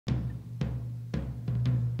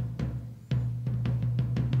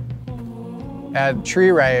At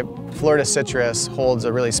Tree Ripe, Florida citrus holds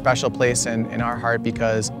a really special place in our heart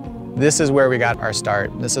because this is where we got our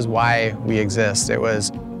start. This is why we exist. It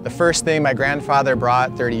was the first thing my grandfather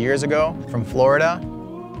brought 30 years ago from Florida.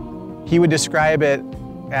 He would describe it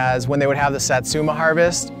as when they would have the Satsuma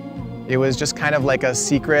harvest, it was just kind of like a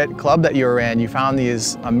secret club that you were in. You found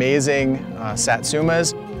these amazing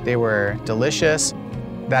Satsumas. They were delicious.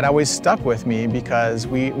 That always stuck with me because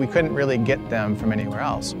we couldn't really get them from anywhere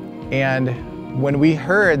else. And when we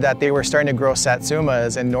heard that they were starting to grow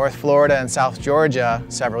Satsumas in North Florida and South Georgia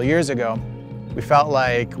several years ago, we felt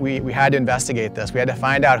like we had to investigate this. We had to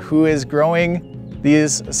find out who is growing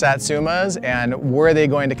these Satsumas and were they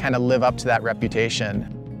going to kind of live up to that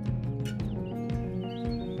reputation.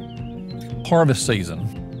 Harvest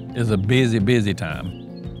season is a busy, busy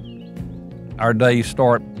time. Our days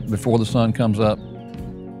start before the sun comes up.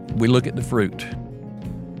 We look at the fruit.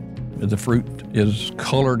 If the fruit is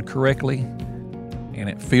colored correctly and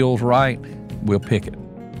it feels right, we'll pick it.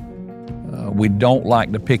 We don't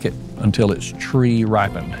like to pick it until it's tree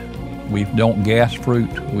ripened. We don't gas fruit,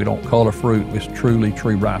 we don't color fruit, it's truly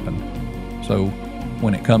tree ripened. So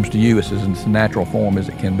when it comes to you, it's as natural form as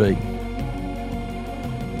it can be.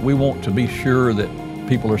 We want to be sure that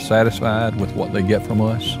people are satisfied with what they get from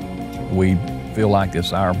us. We feel like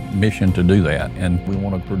it's our mission to do that, and we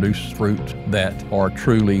want to produce fruit that are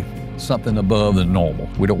truly something above the normal.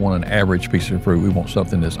 We don't want an average piece of fruit, we want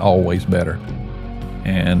something that's always better.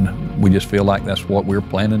 And we just feel like that's what we're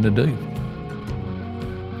planning to do.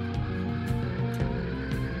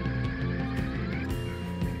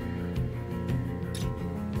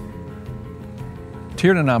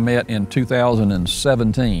 Tiernan and I met in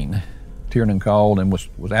 2017. Tiernan called and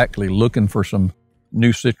was actually looking for some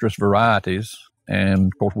new citrus varieties, and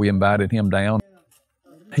of course we invited him down.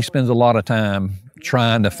 He spends a lot of time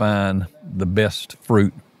trying to find the best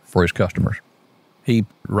fruit for his customers. He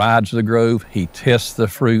rides the grove, he tests the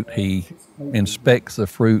fruit, he inspects the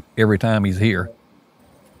fruit every time he's here.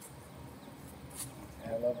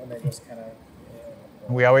 I love when they just kind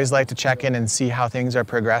of... We always like to check in and see how things are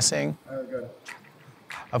progressing. Oh, good.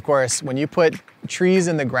 Of course, when you put trees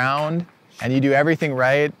in the ground and you do everything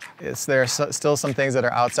right, there are still some things that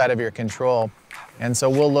are outside of your control. And so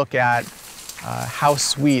we'll look at how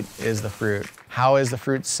sweet is the fruit? How is the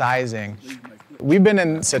fruit sizing? We've been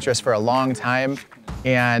in citrus for a long time,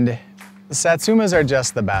 and the Satsumas are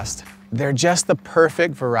just the best. They're just the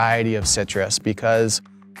perfect variety of citrus because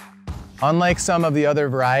unlike some of the other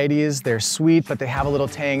varieties, they're sweet, but they have a little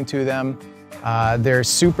tang to them. They're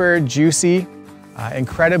super juicy,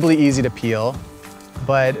 incredibly easy to peel,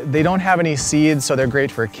 but they don't have any seeds, so they're great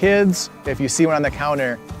for kids. If you see one on the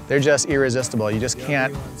counter, they're just irresistible. You just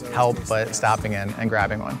can't help but stopping in and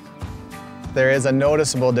grabbing one. There is a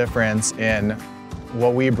noticeable difference in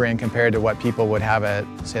what we bring compared to what people would have at,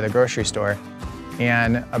 say, the grocery store.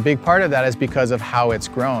 And a big part of that is because of how it's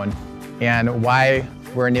grown and why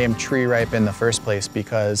we're named Tree Ripe in the first place,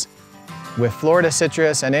 because with Florida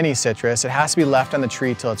citrus and any citrus, it has to be left on the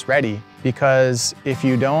tree till it's ready, because if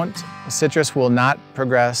you don't, citrus will not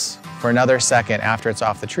progress for another second after it's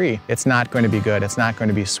off the tree. It's not going to be good, it's not going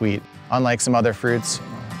to be sweet. Unlike some other fruits,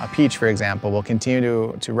 a peach, for example, will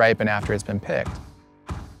continue to ripen after it's been picked.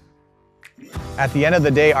 At the end of the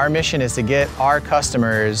day, our mission is to get our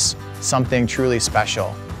customers something truly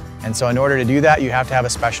special. And so in order to do that, you have to have a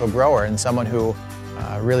special grower and someone who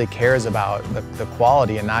really cares about the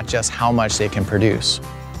quality and not just how much they can produce.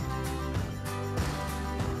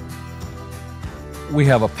 We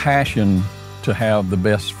have a passion to have the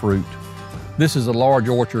best fruit. This is a large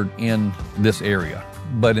orchard in this area,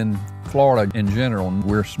 but in Florida in general,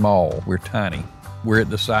 we're small, we're tiny. We're at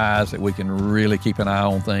the size that we can really keep an eye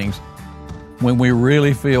on things. When we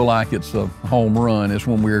really feel like it's a home run is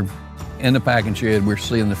when we're in the packing shed, we're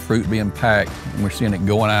seeing the fruit being packed, and we're seeing it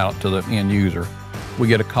going out to the end user. We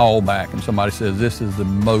get a call back and somebody says, this is the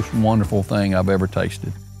most wonderful thing I've ever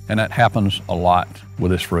tasted. And that happens a lot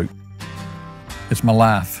with this fruit. It's my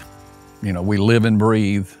life. You know, we live and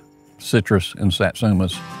breathe citrus and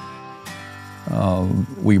Satsumas.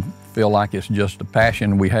 We feel like it's just a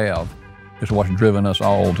passion we have. It's what's driven us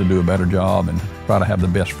all to do a better job and try to have the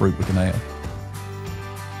best fruit we can have.